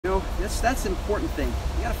That's the important thing.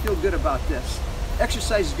 You gotta feel good about this.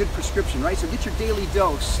 Exercise is good prescription, right? So get your daily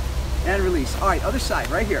dose and release. All right, other side,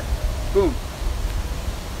 right here. Boom,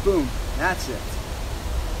 boom, that's it.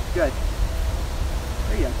 Good.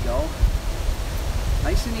 There you go.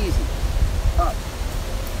 Nice and easy. Up,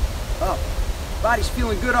 up. Body's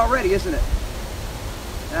feeling good already, isn't it?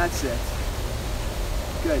 That's it.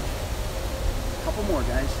 Good. A couple more,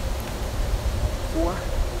 guys. 4,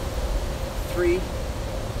 3,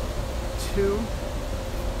 2,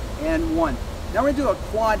 and 1. Now we're gonna do a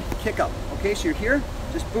quad kick up. Okay, so you're here,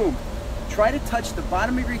 just boom. Try to touch the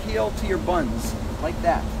bottom of your heel to your buns, like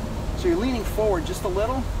that. So you're leaning forward just a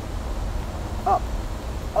little. Up,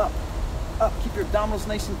 up, up. Keep your abdominals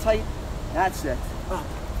nice and tight. That's it. Up,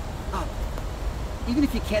 up. Even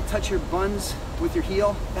if you can't touch your buns with your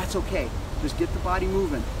heel, that's okay. Just get the body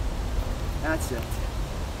moving. That's it.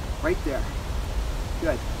 Right there.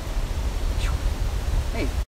 Good. Hey.